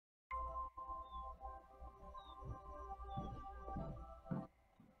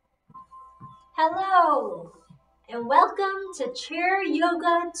Hello, and welcome to Chair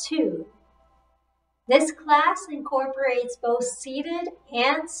Yoga 2. This class incorporates both seated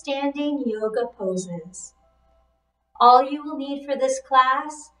and standing yoga poses. All you will need for this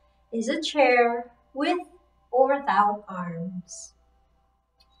class is a chair with or without arms.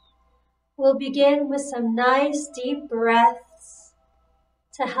 We'll begin with some nice deep breaths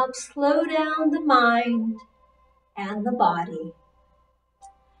to help slow down the mind and the body.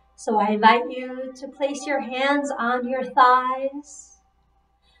 So I invite you to place your hands on your thighs.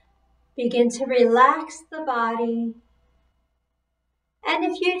 Begin to relax the body. And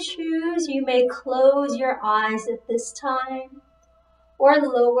if you choose, you may close your eyes at this time or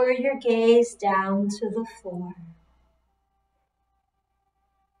lower your gaze down to the floor.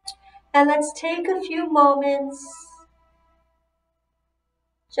 And let's take a few moments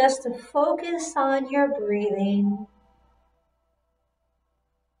just to focus on your breathing.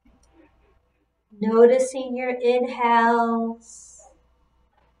 Noticing your inhales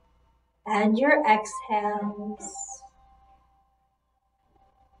and your exhales.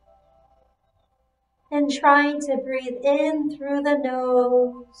 And trying to breathe in through the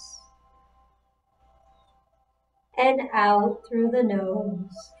nose and out through the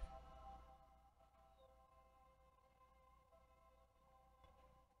nose.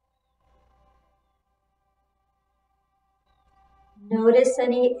 Notice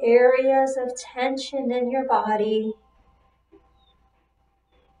any areas of tension in your body.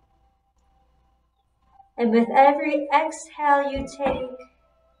 And with every exhale you take,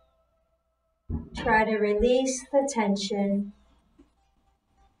 try to release the tension.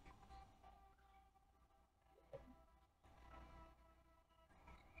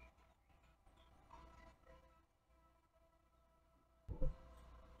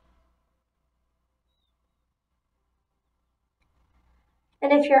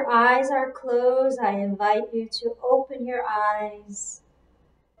 And if your eyes are closed, I invite you to open your eyes.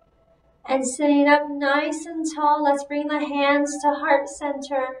 And sitting up nice and tall, let's bring the hands to heart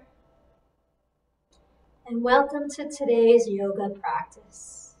center. And welcome to today's yoga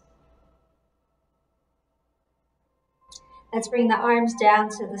practice. Let's bring the arms down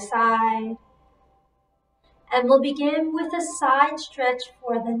to the side. And we'll begin with a side stretch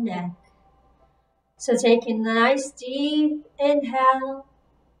for the neck. So taking a nice deep inhale.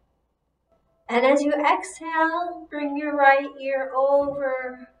 And as you exhale, bring your right ear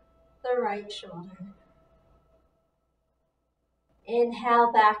over the right shoulder.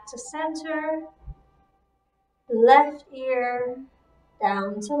 Inhale back to center. Left ear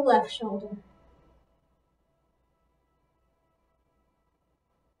down to left shoulder.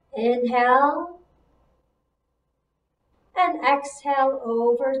 Inhale and exhale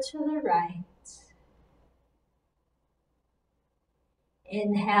over to the right.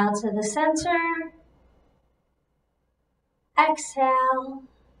 Inhale to the center. Exhale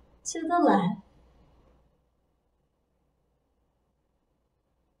to the left.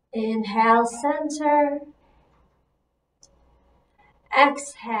 Inhale center.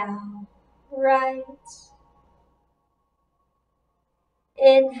 Exhale right.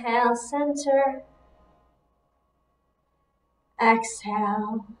 Inhale center.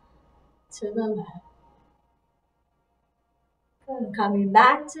 Exhale to the left. Good. Coming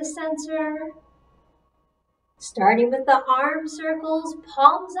back to center. Starting with the arm circles,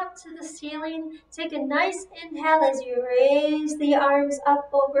 palms up to the ceiling. Take a nice inhale as you raise the arms up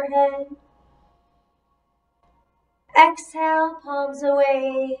overhead. Exhale, palms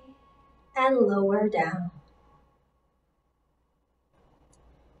away and lower down.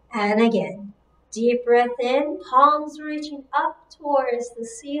 And again, deep breath in, palms reaching up towards the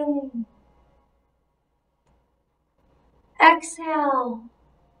ceiling. Exhale,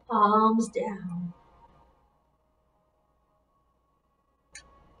 palms down.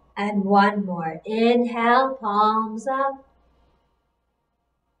 And one more. Inhale, palms up.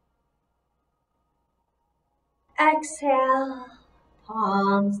 Exhale,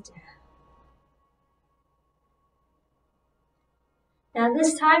 palms down. Now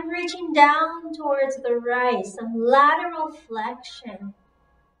this time reaching down towards the right, some lateral flexion.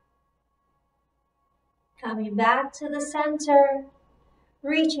 Coming back to the center,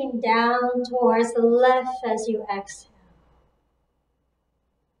 reaching down towards the left as you exhale.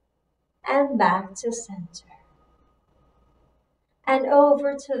 And back to center. And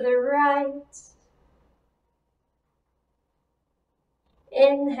over to the right.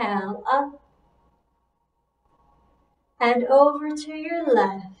 Inhale up. And over to your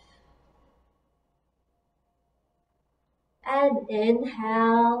left. And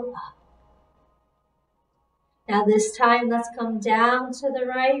inhale up. Now this time, let's come down to the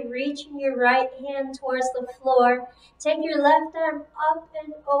right, reaching your right hand towards the floor. Take your left arm up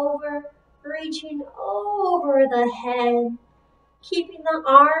and over, reaching over the head, keeping the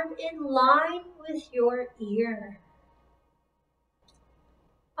arm in line with your ear.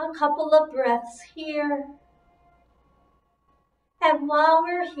 A couple of breaths here. And while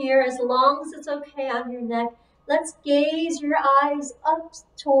we're here, as long as it's okay on your neck, let's gaze your eyes up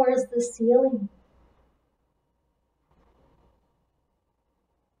towards the ceiling.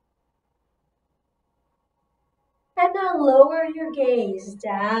 And now lower your gaze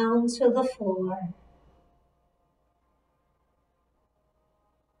down to the floor.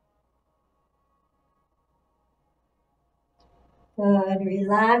 Good,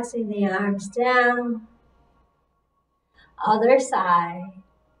 relaxing the arms down. Other side.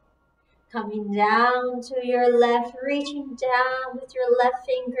 Coming down to your left, reaching down with your left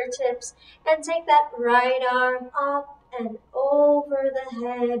fingertips, and take that right arm up and over the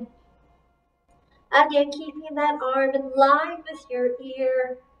head. Again, keeping that arm in line with your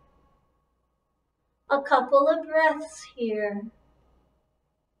ear. A couple of breaths here.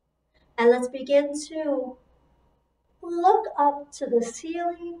 And let's begin to look up to the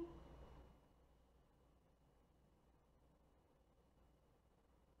ceiling.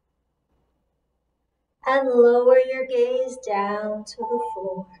 And lower your gaze down to the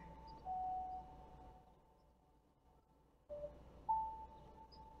floor.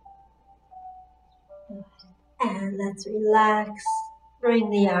 And let's relax.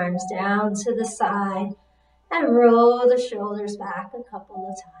 Bring the arms down to the side and roll the shoulders back a couple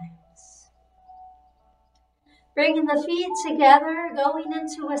of times. Bringing the feet together, going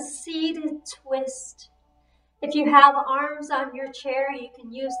into a seated twist. If you have arms on your chair, you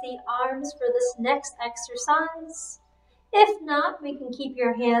can use the arms for this next exercise. If not, we can keep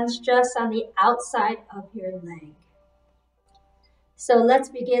your hands just on the outside of your leg. So let's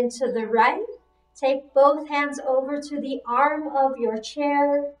begin to the right. Take both hands over to the arm of your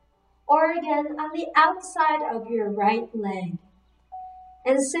chair, or again on the outside of your right leg.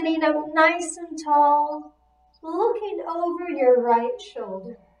 And sitting up nice and tall, looking over your right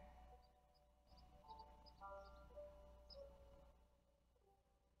shoulder.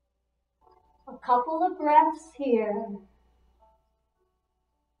 A couple of breaths here.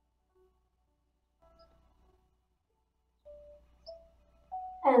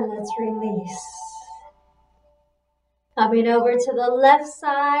 And let's release. Coming over to the left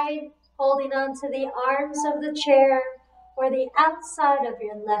side, holding on to the arms of the chair or the outside of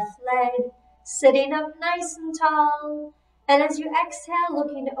your left leg, sitting up nice and tall. And as you exhale,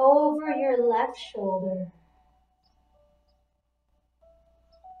 looking over your left shoulder.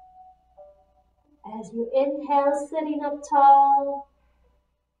 As you inhale, sitting up tall.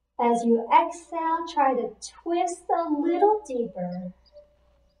 As you exhale, try to twist a little deeper.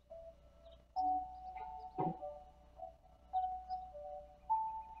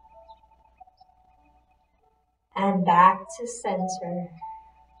 And back to center.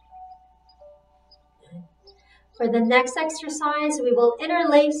 For the next exercise, we will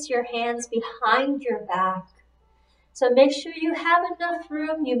interlace your hands behind your back. So make sure you have enough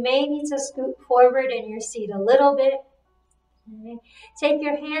room. You may need to scoot forward in your seat a little bit. Okay. Take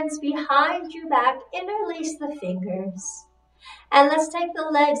your hands behind your back, interlace the fingers. And let's take the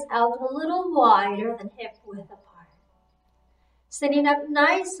legs out a little wider than hip width apart. Sitting up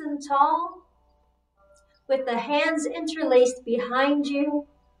nice and tall with the hands interlaced behind you.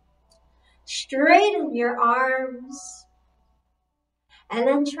 Straighten your arms. And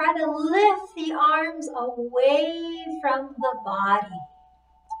then try to lift the arms away from the body.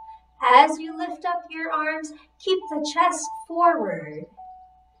 As you lift up your arms, keep the chest forward.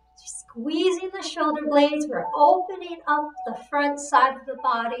 Squeezing the shoulder blades, we're opening up the front side of the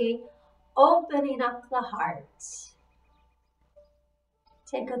body, opening up the heart.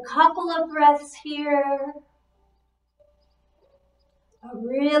 Take a couple of breaths here. A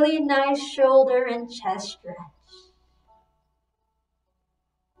really nice shoulder and chest stretch.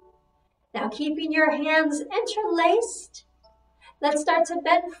 Now keeping your hands interlaced, let's start to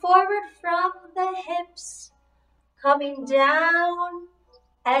bend forward from the hips, coming down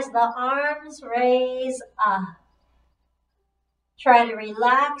as the arms raise up. Try to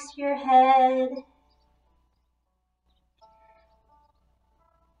relax your head.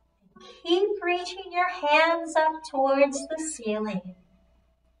 Keep reaching your hands up towards the ceiling.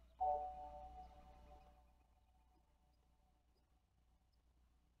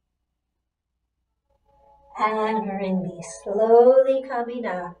 And release, slowly coming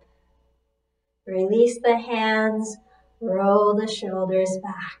up. Release the hands, roll the shoulders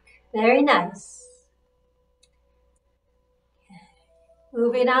back. Very nice.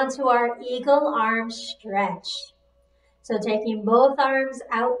 Moving on to our eagle arm stretch. So taking both arms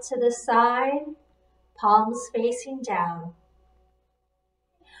out to the side, palms facing down.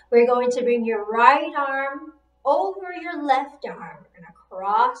 We're going to bring your right arm over your left arm. We're going to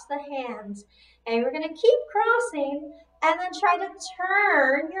cross the hands and we're going to keep crossing and then try to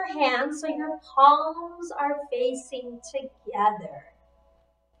turn your hands so your palms are facing together.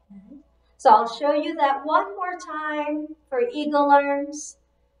 So I'll show you that one more time for eagle arms.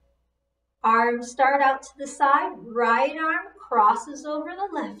 Arms start out to the side, right arm crosses over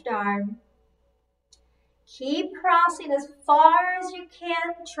the left arm. Keep crossing as far as you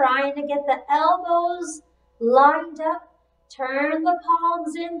can, trying to get the elbows lined up. Turn the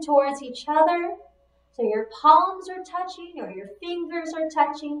palms in towards each other so your palms are touching or your fingers are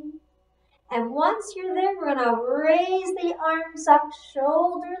touching. And once you're there, we're going to raise the arms up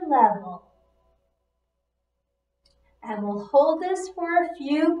shoulder level. And we'll hold this for a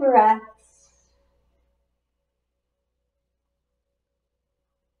few breaths.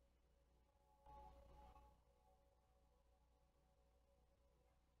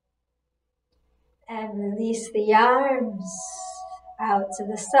 And release the arms out to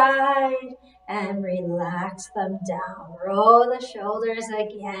the side and relax them down. Roll the shoulders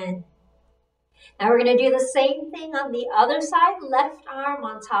again. Now we're going to do the same thing on the other side, left arm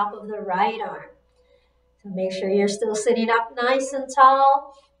on top of the right arm. So make sure you're still sitting up nice and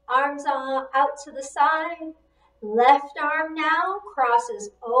tall. Arms out to the side. Left arm now crosses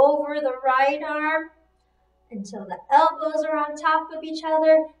over the right arm until the elbows are on top of each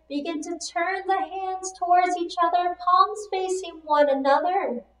other. Begin to turn the hands towards each other, palms facing one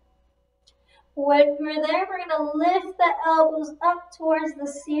another. When we're there, we're going to lift the elbows up towards the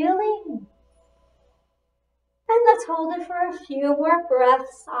ceiling. And let's hold it for a few more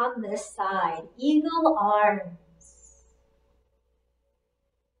breaths on this side. Eagle arms.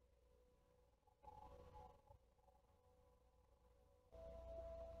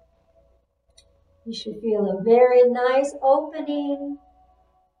 You should feel a very nice opening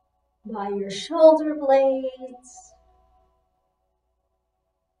by your shoulder blades.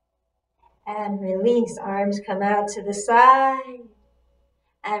 And release. Arms come out to the side.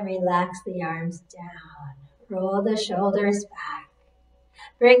 And relax the arms down. Roll the shoulders back.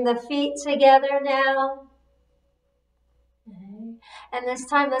 Bring the feet together now. Okay. And this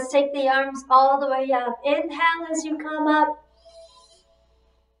time, let's take the arms all the way up. Inhale as you come up.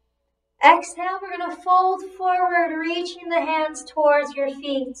 Exhale, we're going to fold forward, reaching the hands towards your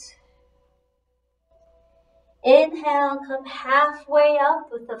feet. Inhale, come halfway up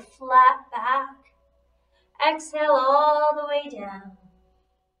with a flat back. Exhale all the way down.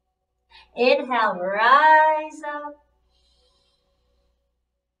 Inhale, rise up.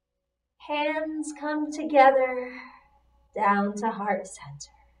 Hands come together, down to heart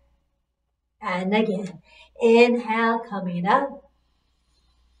center. And again, inhale, coming up.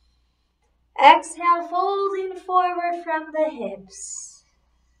 Exhale, folding forward from the hips.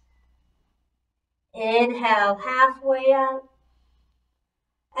 Inhale, halfway up.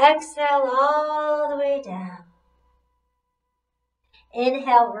 Exhale, all the way down.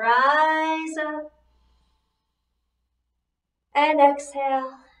 Inhale, rise up. And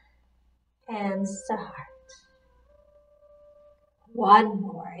exhale, hands to heart. One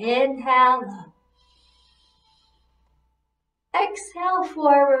more. Inhale up. Exhale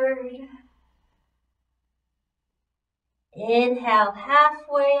forward. Inhale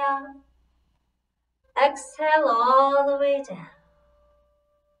halfway up. Exhale all the way down.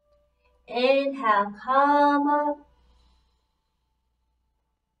 Inhale, come up.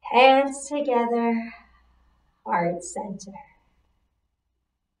 Hands together, heart center.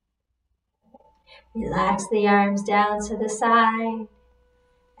 Relax the arms down to the side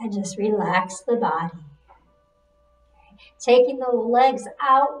and just relax the body. Taking the legs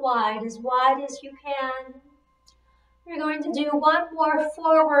out wide as you can. You're going to do one more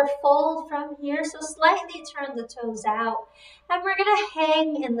forward fold from here. So slightly turn the toes out. And we're going to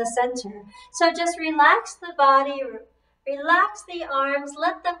hang in the center. So just relax the body, relax the arms,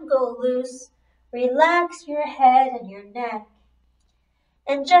 let them go loose. Relax your head and your neck.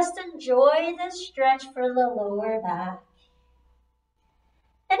 And just enjoy this stretch for the lower back.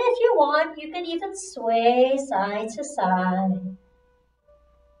 And if you want, you can even sway side to side.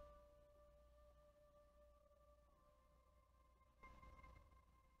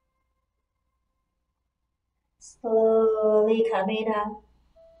 Slowly coming up.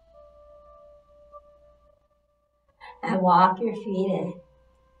 And walk your feet in.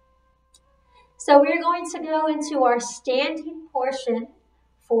 So we're going to go into our standing portion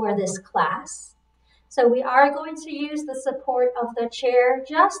for this class. So we are going to use the support of the chair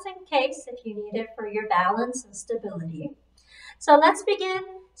just in case if you need it for your balance and stability. So let's begin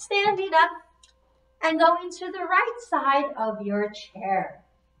standing up and going to the right side of your chair.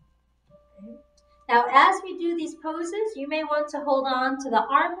 Okay. Now, as we do these poses, you may want to hold on to the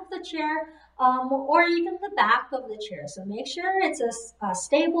arm of the chair or even the back of the chair. So make sure it's a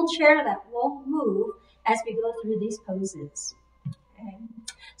stable chair that won't move as we go through these poses. Okay.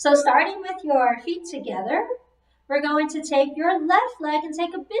 So starting with your feet together, we're going to take your left leg and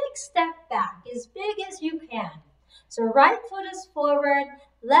take a big step back, as big as you can. So right foot is forward,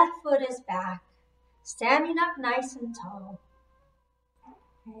 left foot is back, standing up nice and tall.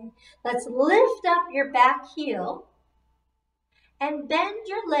 Okay. Let's lift up your back heel and bend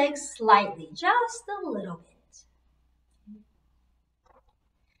your legs slightly, just a little bit.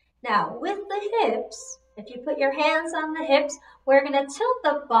 Now, with the hips, if you put your hands on the hips, we're going to tilt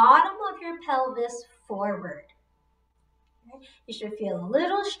the bottom of your pelvis forward. Okay. You should feel a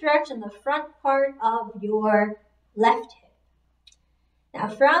little stretch in the front part of your left hip. Now,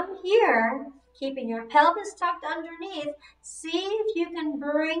 from here, keeping your pelvis tucked underneath, see if you can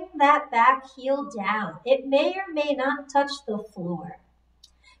bring that back heel down. It may or may not touch the floor.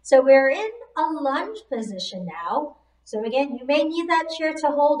 So we're in a lunge position now. So again, you may need that chair to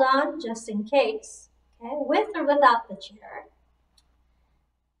hold on just in case, okay, with or without the chair.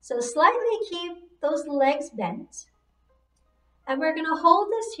 So slightly keep those legs bent. And we're going to hold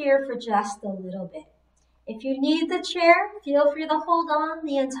this here for just a little bit. If you need the chair, feel free to hold on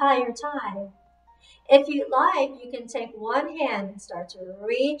the entire time. If you'd like, you can take one hand and start to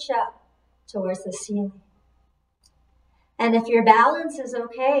reach up towards the ceiling. And if your balance is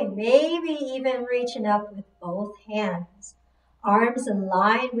okay, maybe even reaching up with both hands, arms in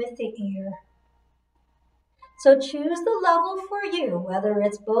line with the ear. So choose the level for you, whether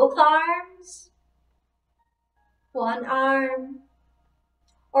it's both arms, one arm,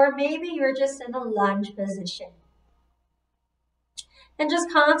 or maybe you're just in a lunge position. And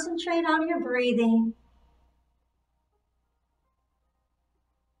just concentrate on your breathing.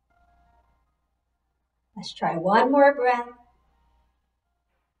 Let's try one more breath.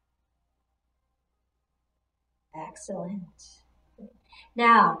 Excellent.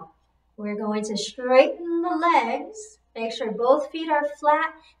 Now, we're going to straighten the legs. Make sure both feet are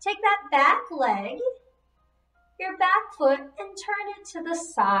flat. Take that back leg, your back foot, and turn it to the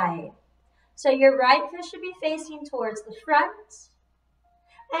side. So your right foot should be facing towards the front,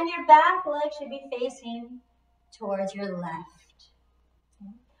 and your back leg should be facing towards your left.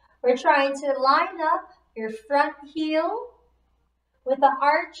 Okay. We're trying to line up your front heel with the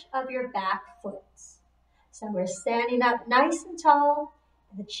arch of your back foot. So we're standing up nice and tall.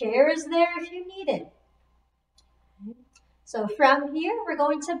 The chair is there if you need it. Okay. So from here, we're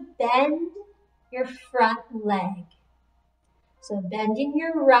going to bend your front leg. So bending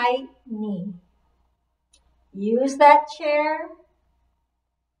your right knee. Use that chair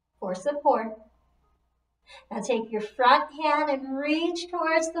for support. Now take your front hand and reach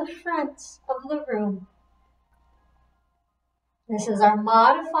towards the front of the room. This is our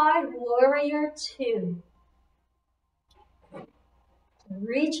modified warrior 2.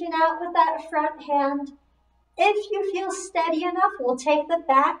 Reaching out with that front hand. If you feel steady enough, we'll take the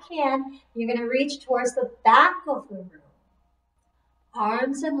back hand. You're going to reach towards the back of the room.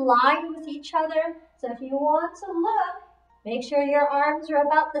 Arms in line with each other. So if you want to look, make sure your arms are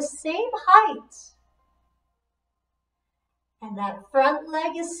about the same height. And that front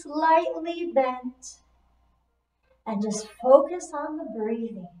leg is slightly bent. And just focus on the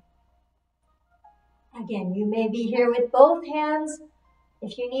breathing. Again, you may be here with both hands.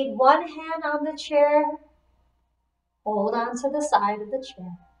 If you need one hand on the chair, hold on to the side of the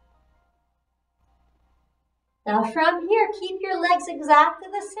chair. Now from here, keep your legs exactly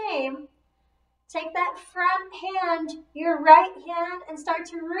the same. Take that front hand, your right hand, and start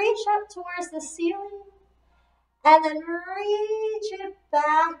to reach up towards the ceiling. And then reach it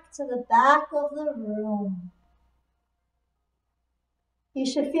back to the back of the room. You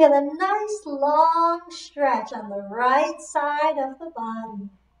should feel a nice long stretch on the right side of the body.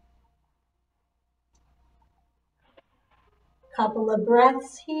 Couple of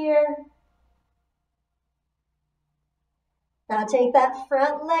breaths here. Now take that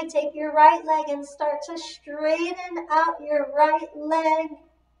front leg, take your right leg and start to straighten out your right leg.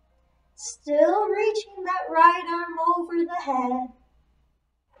 Still reaching that right arm over the head.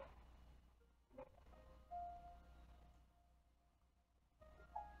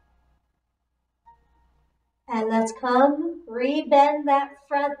 And let's come, rebend that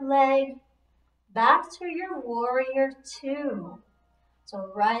front leg back to your warrior 2.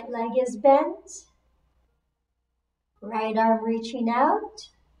 So right leg is bent, Right arm reaching out.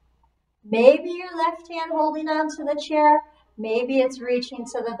 Maybe your left hand holding onto the chair. Maybe it's reaching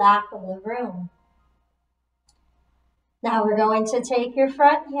to the back of the room. Now we're going to take your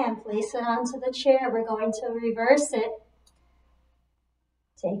front hand, place it onto the chair. We're going to reverse it.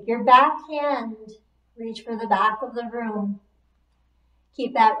 Take your back hand, reach for the back of the room.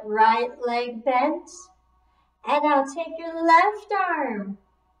 Keep that right leg bent. And now take your left arm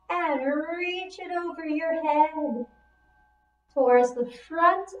and reach it over your head towards the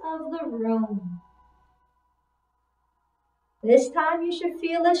front of the room. This time you should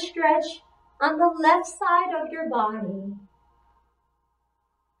feel a stretch on the left side of your body.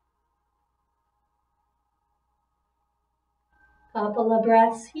 Couple of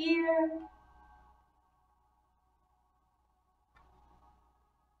breaths here.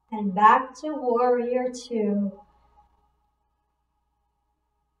 And back to warrior two.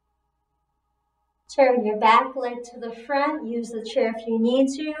 Turn your back leg to the front. Use the chair if you need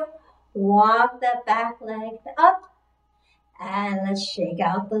to. Walk that back leg up. And let's shake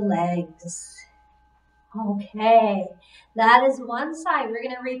out the legs. Okay, that is one side. We're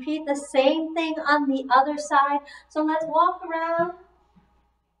going to repeat the same thing on the other side. So let's walk around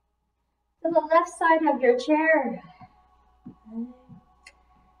to the left side of your chair.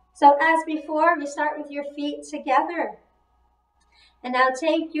 So as before, we start with your feet together. And now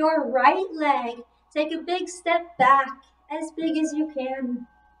take your right leg, take a big step back, as big as you can.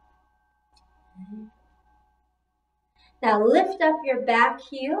 Now lift up your back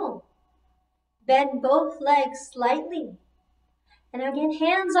heel. Bend both legs slightly. And again,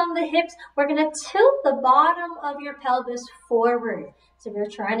 hands on the hips. We're going to tilt the bottom of your pelvis forward. So we're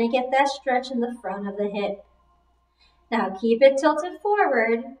trying to get that stretch in the front of the hip. Now keep it tilted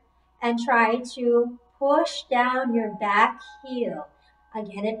forward and try to push down your back heel.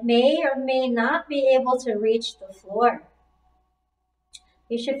 Again, it may or may not be able to reach the floor.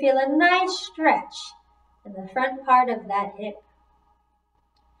 You should feel a nice stretch in the front part of that hip.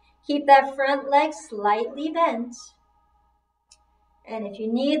 Keep that front leg slightly bent. And if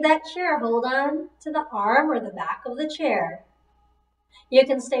you need that chair, hold on to the arm or the back of the chair. You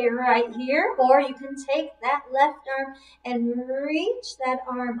can stay right here, or you can take that left arm and reach that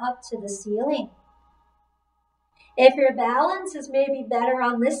arm up to the ceiling. If your balance is maybe better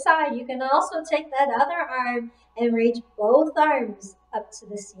on this side, you can also take that other arm and reach both arms up to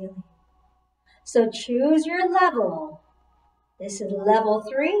the ceiling. So choose your level. This is level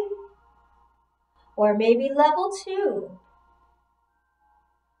 3, or maybe level 2,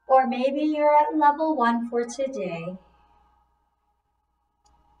 or maybe you're at level 1 for today.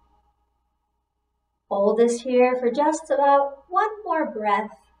 Hold this here for just about one more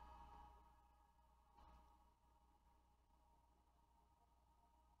breath.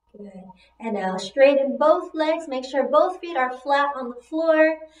 Good. And now straighten both legs. Make sure both feet are flat on the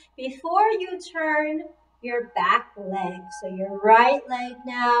floor before you turn your back leg. So your right leg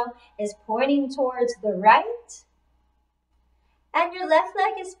now is pointing towards the right, and your left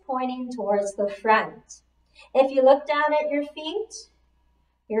leg is pointing towards the front. If you look down at your feet,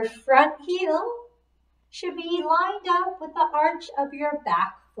 your front heel should be lined up with the arch of your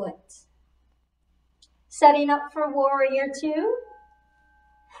back foot. Setting up for warrior 2.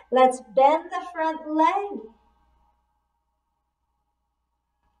 Let's bend the front leg.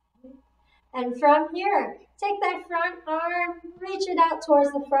 And from here, take that front arm, reach it out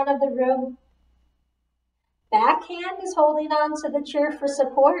towards the front of the room. Back hand is holding on to the chair for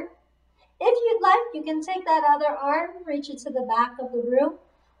support. If you'd like, you can take that other arm, reach it to the back of the room.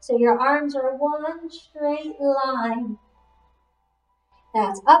 So your arms are one straight line.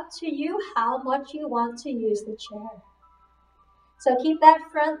 That's up to you how much you want to use the chair. So keep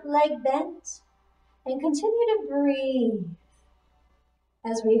that front leg bent and continue to breathe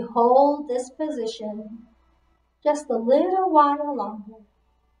as we hold this position just a little while longer.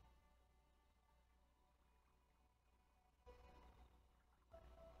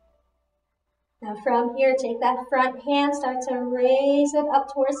 Now from here, take that front hand, start to raise it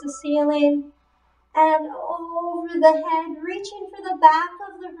up towards the ceiling and over the head, reaching for the back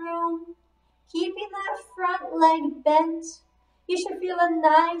of the room, keeping that front leg bent. You should feel a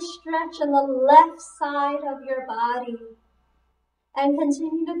nice stretch on the left side of your body and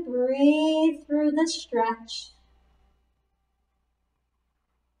continue to breathe through the stretch.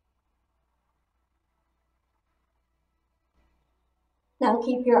 Now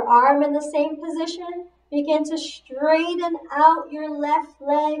keep your arm in the same position. Begin to straighten out your left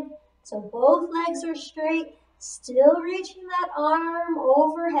leg so both legs are straight, still reaching that arm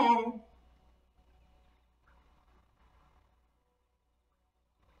overhead.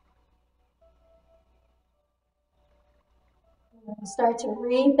 Start to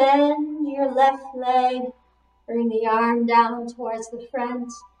rebend your left leg. Bring the arm down towards the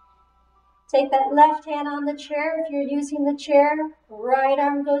front. Take that left hand on the chair if you're using the chair. Right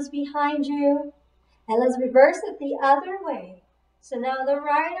arm goes behind you. And let's reverse it the other way. So now the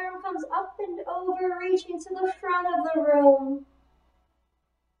right arm comes up and over, reaching to the front of the room.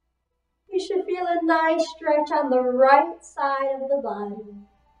 You should feel a nice stretch on the right side of the body.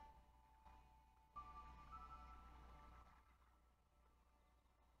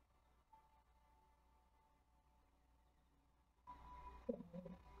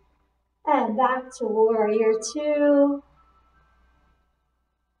 And back to warrior two.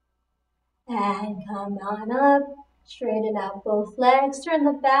 And come on up. Straighten out both legs. Turn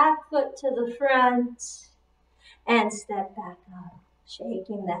the back foot to the front. And step back up,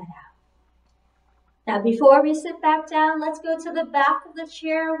 shaking that out. Now before we sit back down, let's go to the back of the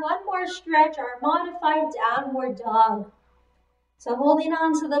chair. One more stretch, our modified downward dog. So holding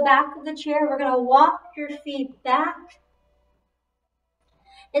on to the back of the chair, we're going to walk your feet back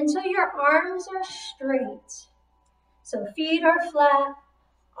until your arms are straight. So feet are flat,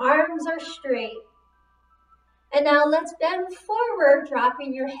 arms are straight. And now let's bend forward,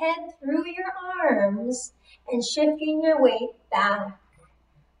 dropping your head through your arms and shifting your weight back.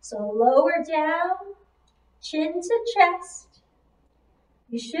 So lower down, chin to chest.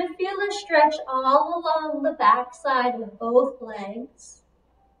 You should feel a stretch all along the back side of both legs.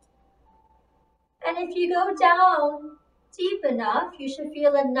 And if you go down deep enough, you should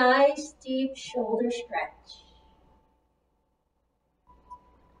feel a nice deep shoulder stretch.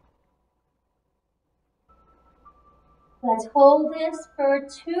 Let's hold this for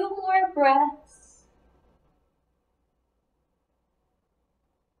 2 more breaths.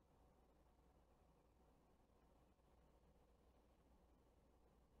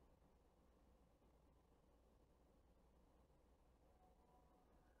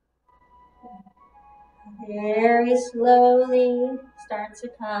 Very slowly start to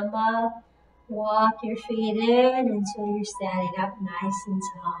come up. Walk your feet in until you're standing up nice and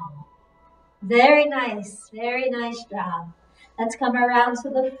tall. Very nice job. Let's come around to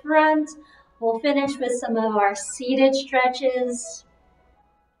the front. We'll finish with some of our seated stretches.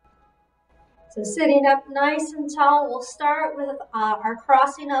 So sitting up nice and tall, we'll start with our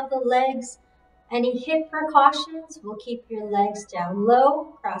crossing of the legs. Any hip precautions, we'll keep your legs down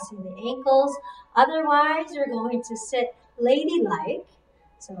low, crossing the ankles. Otherwise, you're going to sit ladylike.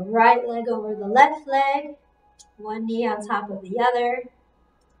 So right leg over the left leg, one knee on top of the other.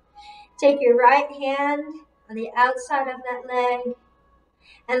 Take your right hand on the outside of that leg,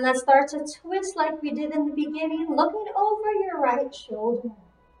 and let's start to twist like we did in the beginning, looking over your right shoulder.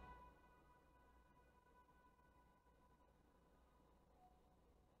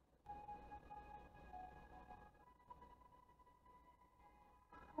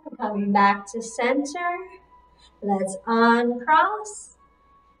 Coming back to center, let's uncross,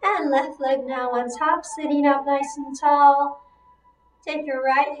 and left leg now on top, sitting up nice and tall. Take your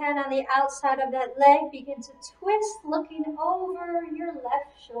right hand on the outside of that leg, begin to twist, looking over your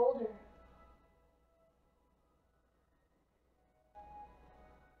left shoulder.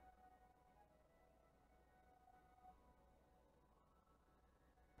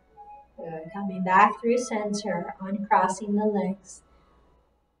 Good. Coming back through center, uncrossing the legs.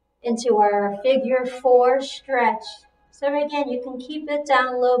 Into our figure 4 stretch. So again, you can keep it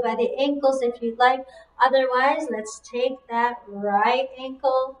down low by the ankles if you'd like. Otherwise, let's take that right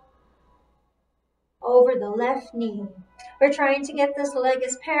ankle over the left knee. We're trying to get this leg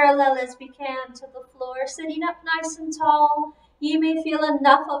as parallel as we can to the floor, sitting up nice and tall. You may feel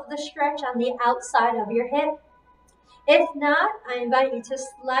enough of the stretch on the outside of your hip. If not, I invite you to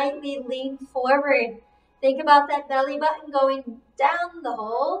slightly lean forward. Think about that belly button going down the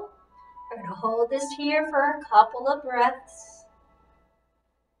hole. We're going to hold this here for a couple of breaths.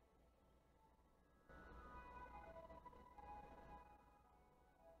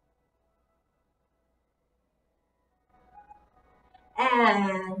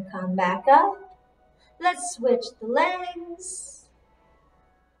 And come back up. Let's switch the legs.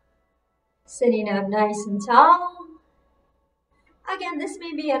 Sitting up nice and tall. Again, this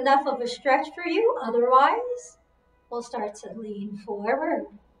may be enough of a stretch for you. Otherwise, we'll start to lean forward.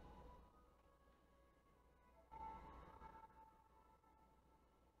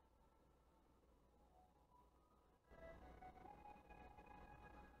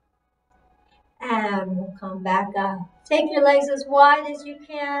 And we'll come back up. Take your legs as wide as you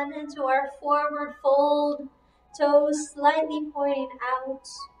can into our forward fold. Toes slightly pointing out.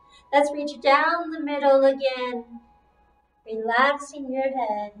 Let's reach down the middle again. Relaxing your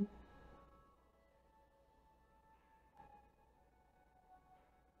head.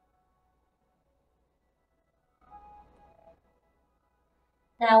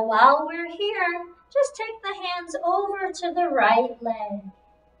 Now while we're here, just take the hands over to the right leg.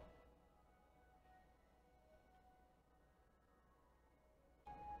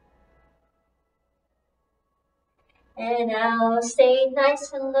 And now stay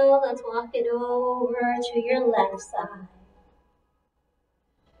nice and low. Let's walk it over to your left side.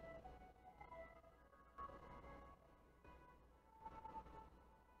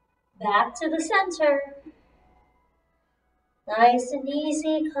 Back to the center. Nice and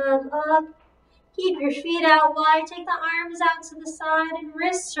easy, come up. Keep your feet out wide. Take the arms out to the side and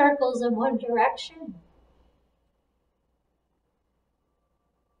wrist circles in one direction.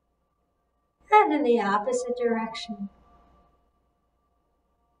 And in the opposite direction.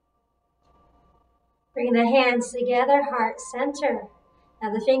 Bring the hands together, heart center.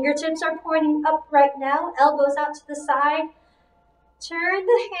 Now the fingertips are pointing up right now, elbows out to the side. Turn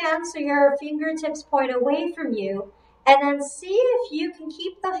the hands so your fingertips point away from you, and then see if you can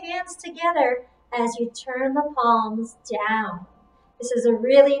keep the hands together as you turn the palms down. This is a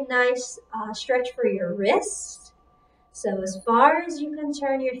really nice stretch for your wrist. So as far as you can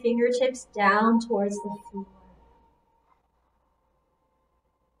turn your fingertips down towards the floor.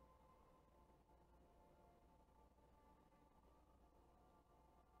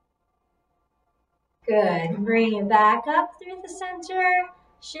 Good. Bring it back up through the center.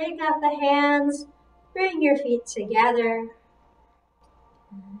 Shake out the hands. Bring your feet together.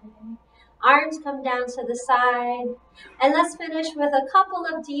 Arms come down to the side. And let's finish with a couple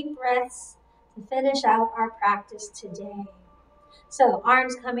of deep breaths to finish out our practice today. So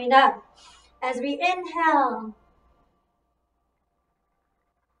arms coming up. As we inhale,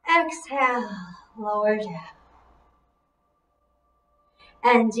 exhale, lower down.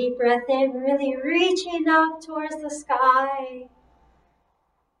 And deep breath in, really reaching up towards the sky.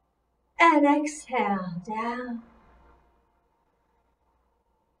 And exhale, down.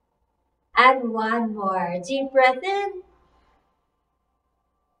 And one more. Deep breath in.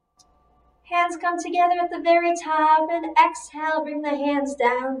 Hands come together at the very top. And exhale, bring the hands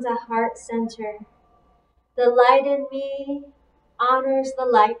down to heart center. The light in me honors the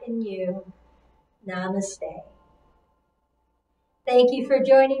light in you. Namaste. Thank you for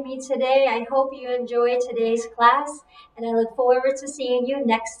joining me today. I hope you enjoyed today's class, and I look forward to seeing you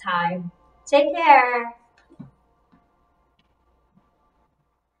next time. Take care.